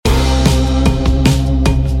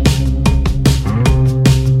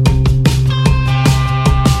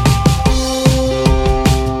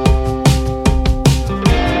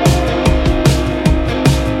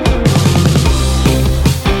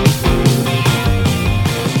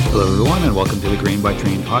everyone, and welcome to the Grain by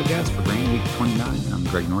Train podcast for Grain Week 29. I'm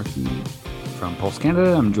Greg Northey from Pulse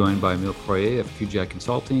Canada. I'm joined by Emile Poirier of QGI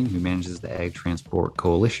Consulting, who manages the Ag Transport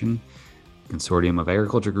Coalition, a consortium of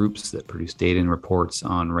agriculture groups that produce data and reports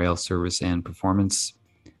on rail service and performance.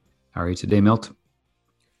 How are you today, Milt?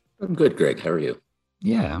 I'm good, Greg. How are you?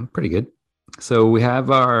 Yeah, I'm pretty good. So we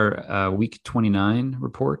have our Week 29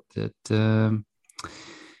 report that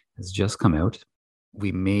has just come out.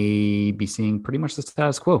 We may be seeing pretty much the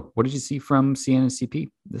status quo. What did you see from CN and CP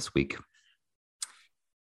this week?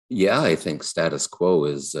 Yeah, I think status quo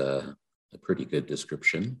is a pretty good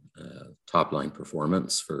description. Top line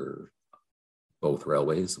performance for both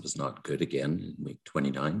railways was not good again in week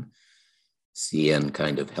 29. CN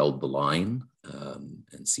kind of held the line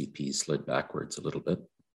and CP slid backwards a little bit.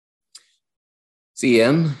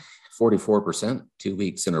 CN, 44%, 2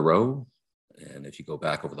 weeks in a row. And if you go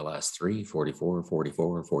back over the last three, 44,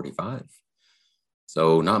 44, 45.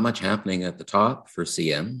 So not much happening at the top for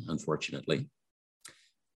CN, unfortunately.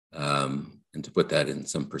 And to put that in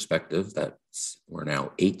some perspective, we're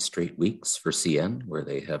now 8 straight weeks for CN where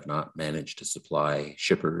they have not managed to supply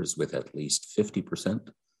shippers with at least 50%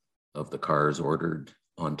 of the cars ordered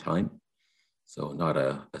on time. So not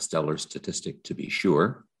a stellar statistic to be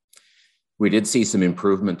sure. We did see some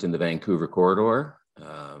improvement in the Vancouver corridor,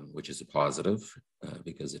 which is a positive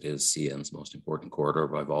because it is CN's most important corridor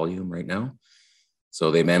by volume right now. So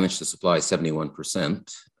they managed to supply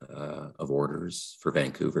 71% of orders for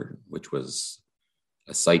Vancouver, which was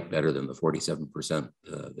a sight better than the 47%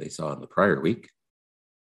 they saw in the prior week.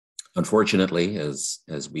 Unfortunately, as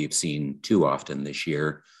we've seen too often this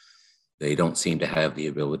year, they don't seem to have the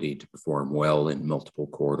ability to perform well in multiple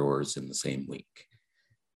corridors in the same week.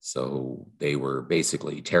 So they were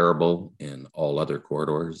basically terrible in all other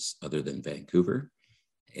corridors other than Vancouver.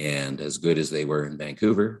 And as good as they were in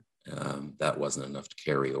Vancouver, that wasn't enough to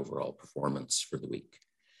carry overall performance for the week.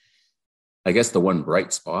 I guess the one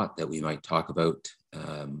bright spot that we might talk about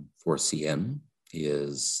for CN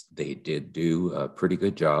is they did do a pretty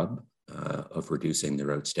good job of reducing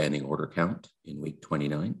their outstanding order count in week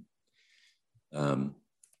 29.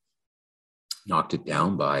 Knocked it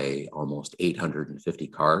down by almost 850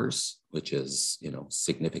 cars, which is,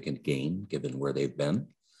 significant gain given where they've been.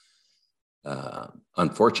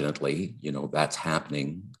 Unfortunately, that's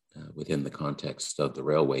happening within the context of the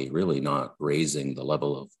railway really not raising the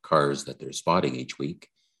level of cars that they're spotting each week.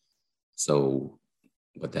 So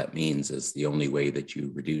what that means is the only way that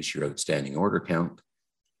you reduce your outstanding order count,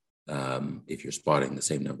 if you're spotting the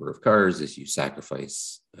same number of cars, is you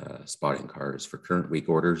sacrifice spotting cars for current week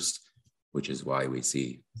orders, which is why we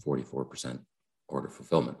see 44% order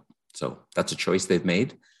fulfillment. So that's a choice they've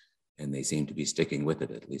made, and they seem to be sticking with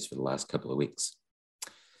it, at least for the last couple of weeks.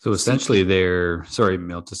 So essentially the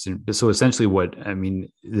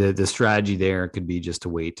strategy there could be just to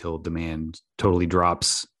wait till demand totally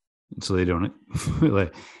drops so they don't,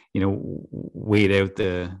 wait out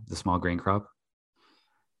the small grain crop.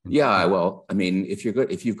 Yeah, well, if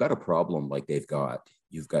you've got a problem like they've got,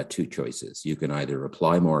 you've got two choices. You can either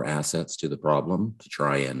apply more assets to the problem to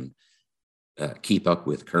try and keep up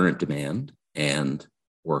with current demand and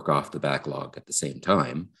work off the backlog at the same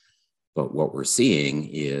time. But what we're seeing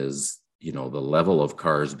is, the level of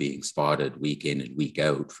cars being spotted week in and week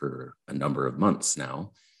out for a number of months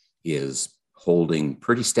now is holding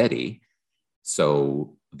pretty steady.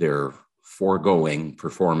 So they're foregoing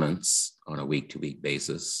performance on a week-to-week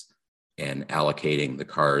basis and allocating the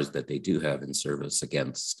cars that they do have in service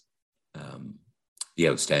against the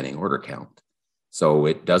outstanding order count. So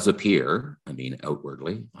it does appear,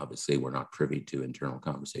 outwardly, obviously we're not privy to internal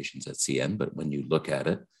conversations at CN, but when you look at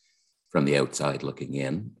it from the outside looking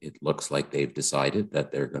in, it looks like they've decided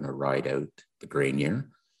that they're going to ride out the grain year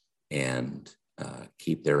and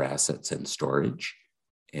keep their assets in storage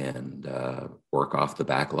and work off the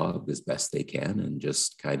backlog as best they can and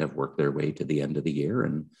just kind of work their way to the end of the year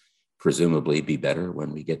and presumably be better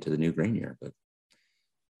when we get to the new grain year. But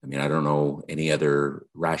I don't know any other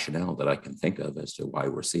rationale that I can think of as to why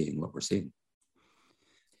we're seeing what we're seeing.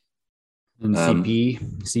 And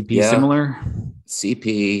CP similar?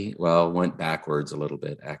 CP, went backwards a little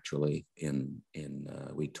bit actually in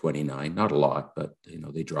week 29. Not a lot, but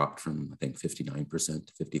they dropped from I think 59%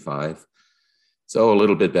 to 55%. So a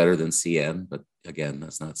little bit better than CN, but again,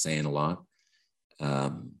 that's not saying a lot.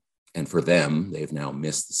 And for them, they've now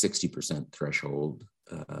missed the 60% threshold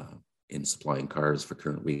in supplying cars for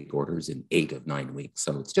current week orders in 8 of 9 weeks.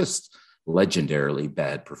 So it's just legendarily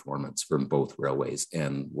bad performance from both railways.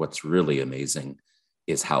 And what's really amazing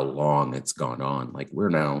is how long it's gone on. Like we're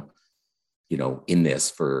now, in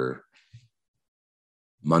this for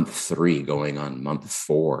month 3 going on month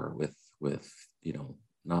 4 with,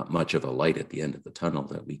 not much of a light at the end of the tunnel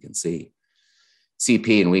that we can see.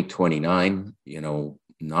 CP in week 29,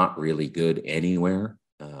 not really good anywhere.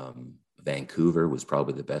 Vancouver was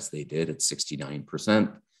probably the best they did at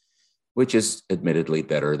 69%, which is admittedly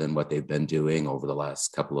better than what they've been doing over the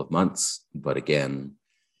last couple of months. But again,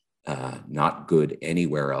 not good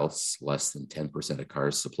anywhere else, less than 10% of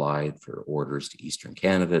cars supplied for orders to Eastern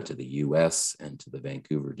Canada, to the US, and to the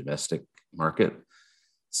Vancouver domestic market.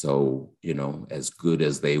 So, as good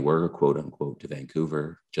as they were, quote unquote, to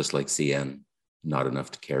Vancouver, just like CN, not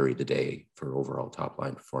enough to carry the day for overall top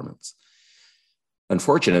line performance.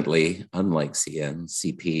 Unfortunately, unlike CN,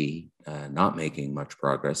 CP not making much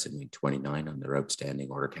progress in week 29 on their outstanding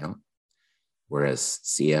order count, whereas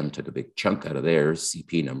CN took a big chunk out of theirs,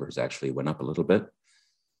 CP numbers actually went up a little bit.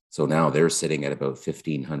 So now they're sitting at about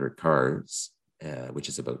 1,500 cars, which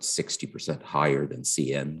is about 60% higher than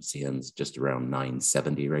CN. CN's just around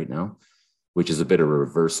 970 right now, which is a bit of a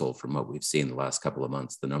reversal from what we've seen the last couple of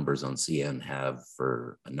months. The numbers on CN have,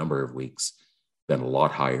 for a number of weeks, been a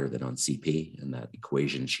lot higher than on CP, and that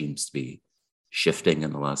equation seems to be shifting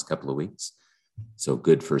in the last couple of weeks. So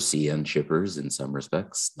good for CN shippers in some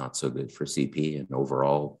respects, not so good for CP. And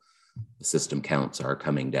overall, the system counts are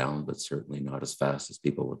coming down, but certainly not as fast as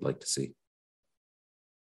people would like to see.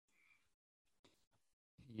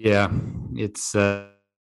 Yeah, it's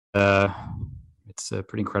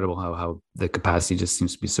pretty incredible how the capacity just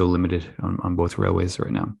seems to be so limited on both railways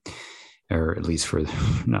right now, or at least for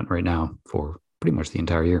not right now, for pretty much the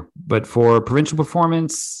entire year. But for provincial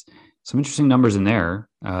performance, some interesting numbers in there.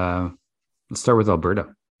 Let's start with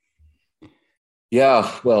Alberta.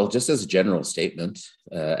 Yeah, well, just as a general statement,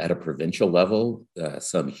 at a provincial level,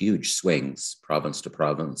 some huge swings province to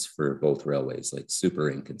province for both railways, like super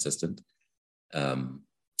inconsistent.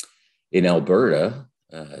 In Alberta,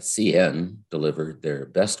 CN delivered their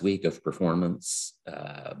best week of performance,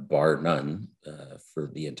 bar none, for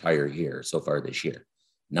the entire year so far this year.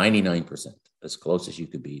 99%, as close as you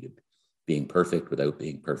could be to being perfect without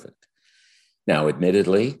being perfect. Now,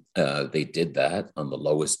 admittedly, they did that on the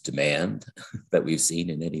lowest demand that we've seen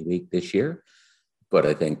in any week this year. But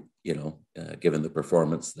I think, given the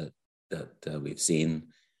performance that we've seen,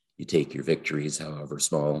 you take your victories, however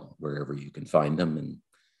small, wherever you can find them. And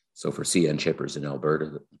so for CN shippers in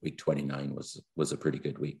Alberta, week 29 was a pretty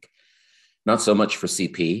good week. Not so much for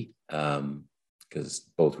CP, because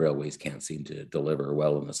both railways can't seem to deliver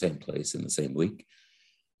well in the same place in the same week.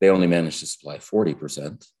 They only managed to supply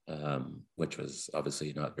 40%, which was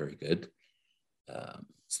obviously not very good.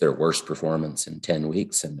 It's their worst performance in 10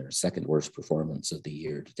 weeks and their second worst performance of the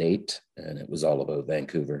year to date. And it was all about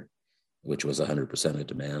Vancouver, which was 100% of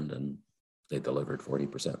demand, and they delivered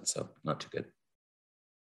 40%, so not too good.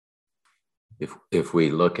 If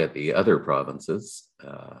we look at the other provinces,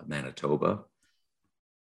 Manitoba,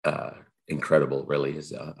 incredible, really.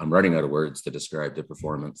 I'm running out of words to describe the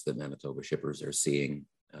performance that Manitoba shippers are seeing.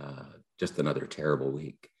 Just another terrible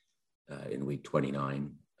week in week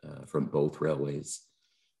 29 from both railways,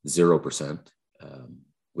 0%,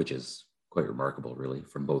 which is quite remarkable, really,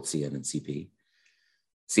 from both CN and CP.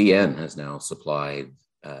 CN has now supplied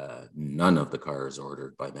none of the cars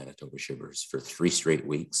ordered by Manitoba shippers for 3 straight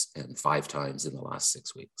weeks and 5 times in the last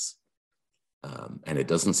 6 weeks. And it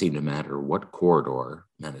doesn't seem to matter what corridor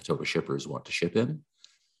Manitoba shippers want to ship in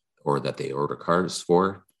or that they order cars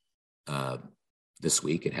for. This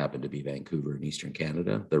week, it happened to be Vancouver and Eastern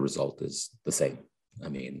Canada. The result is the same. I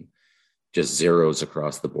mean, just zeros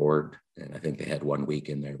across the board. And I think they had 1 week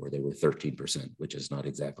in there where they were 13%, which is not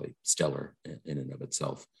exactly stellar in and of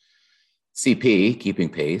itself. CP keeping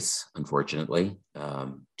pace, unfortunately,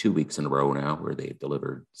 2 weeks in a row now where they've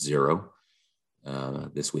delivered 0.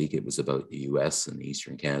 This week it was about the US and the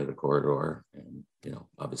Eastern Canada corridor, and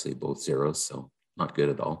obviously both zeros, so not good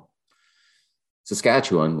at all.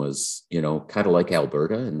 Saskatchewan was, kind of like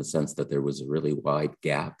Alberta in the sense that there was a really wide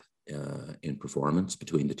gap in performance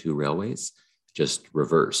between the two railways, just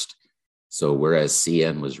reversed. So whereas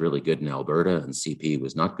CN was really good in Alberta and CP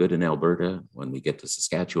was not good in Alberta, when we get to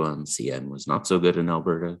Saskatchewan, CN was not so good in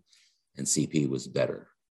Alberta and CP was better.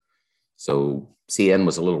 So CN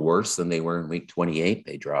was a little worse than they were in week 28.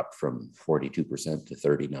 They dropped from 42% to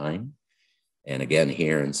 39%. And again,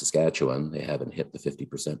 here in Saskatchewan, they haven't hit the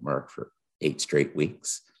 50% mark for 8 straight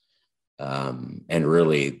weeks. And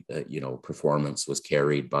really, performance was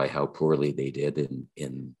carried by how poorly they did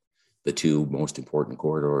in the 2 most important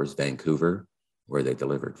corridors, Vancouver, where they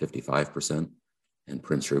delivered 55%, and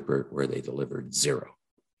Prince Rupert, where they delivered 0.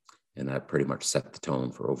 And that pretty much set the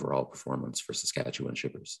tone for overall performance for Saskatchewan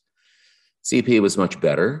shippers. CP was much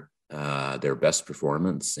better. their best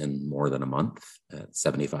performance in more than a month at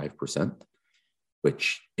 75%,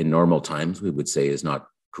 which in normal times we would say is not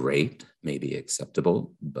great, maybe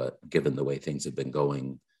acceptable, but given the way things have been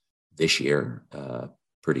going this year,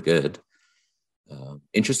 pretty good.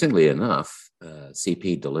 Interestingly enough,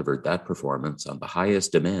 CP delivered that performance on the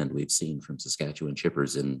highest demand we've seen from Saskatchewan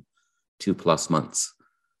shippers in 2+ months.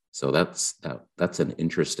 So that's an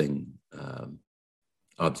interesting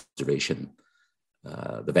observation.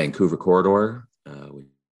 The Vancouver corridor,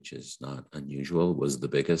 which is not unusual, was the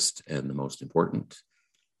biggest and the most important,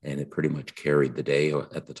 and it pretty much carried the day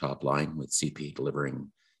at the top line, with CP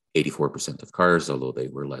delivering 84% of cars, although they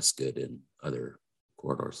were less good in other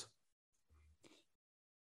corridors.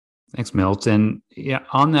 Thanks, Milt. And yeah,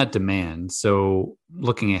 on that demand, so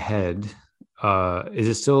looking ahead, is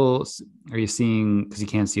it still, are you seeing, because you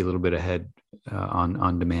can see a little bit ahead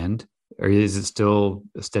on demand, or is it still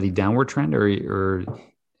a steady downward trend, or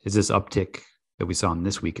is this uptick that we saw in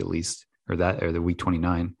this week at least, or the week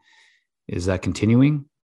 29, is that continuing?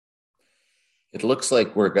 It looks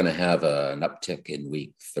like we're going to have an uptick in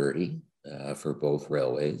week 30 for both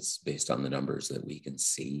railways based on the numbers that we can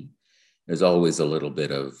see. There's always a little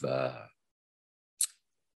bit of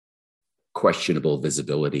questionable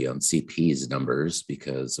visibility on CP's numbers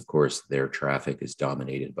because, of course, their traffic is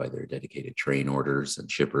dominated by their dedicated train orders, and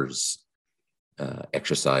shippers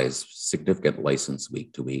exercise significant license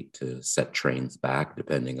week to week to set trains back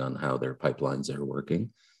depending on how their pipelines are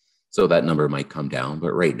working. So that number might come down,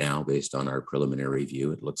 but right now, based on our preliminary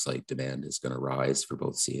view, it looks like demand is going to rise for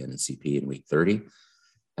both CN and CP in week 30.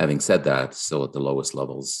 Having said that, still at the lowest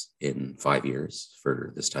levels in 5 years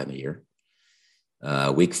for this time of year.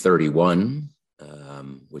 Week 31,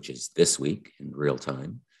 which is this week in real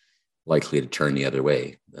time, likely to turn the other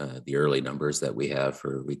way. The early numbers that we have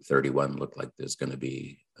for week 31 look like there's going to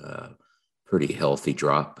be a pretty healthy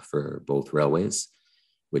drop for both railways,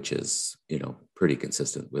 which is, pretty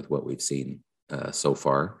consistent with what we've seen so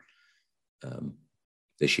far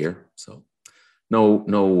this year. So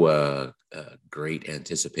no great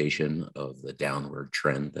anticipation of the downward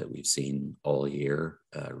trend that we've seen all year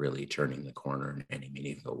really turning the corner in any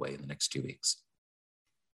meaningful way in the next 2 weeks.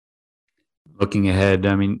 Looking ahead,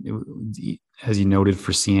 I mean, as you noted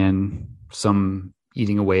for CN, some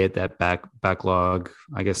eating away at that backlog.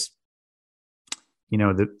 I guess,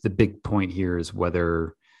 the big point here is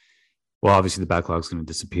whether, well, obviously the backlog is going to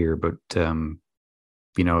disappear, but over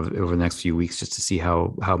the next few weeks, just to see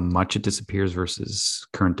how much it disappears versus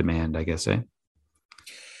current demand, I guess, eh?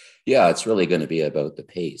 Yeah, it's really going to be about the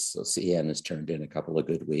pace. So CN has turned in a couple of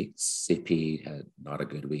good weeks. CP had not a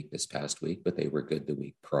good week this past week, but they were good the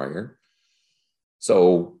week prior.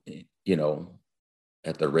 So,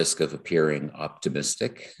 at the risk of appearing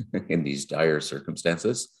optimistic in these dire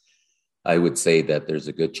circumstances, I would say that there's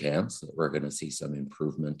a good chance that we're going to see some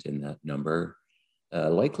improvement in that number,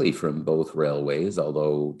 likely from both railways,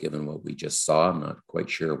 although given what we just saw, I'm not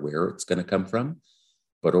quite sure where it's going to come from.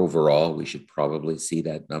 But overall, we should probably see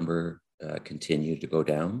that number continue to go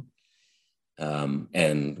down.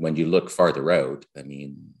 And when you look farther out,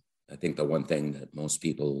 I think the one thing that most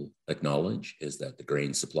people acknowledge is that the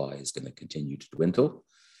grain supply is going to continue to dwindle.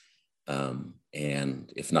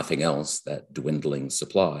 And if nothing else, that dwindling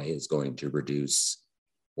supply is going to reduce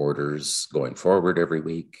orders going forward every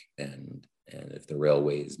week. And if the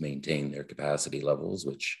railways maintain their capacity levels,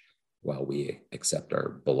 which, while we accept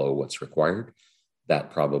are below what's required,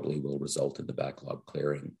 that probably will result in the backlog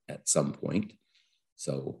clearing at some point.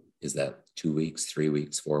 So is that 2 weeks, 3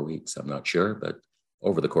 weeks, 4 weeks? I'm not sure, but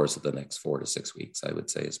over the course of the next 4 to 6 weeks, I would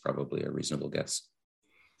say is probably a reasonable guess.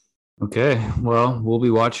 Okay, well, we'll be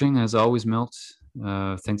watching as always, Milt.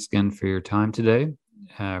 Thanks again for your time today.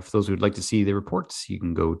 For those who would like to see the reports, you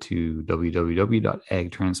can go to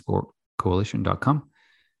www.agtransportcoalition.com,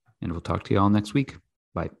 and we'll talk to you all next week.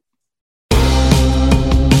 Bye.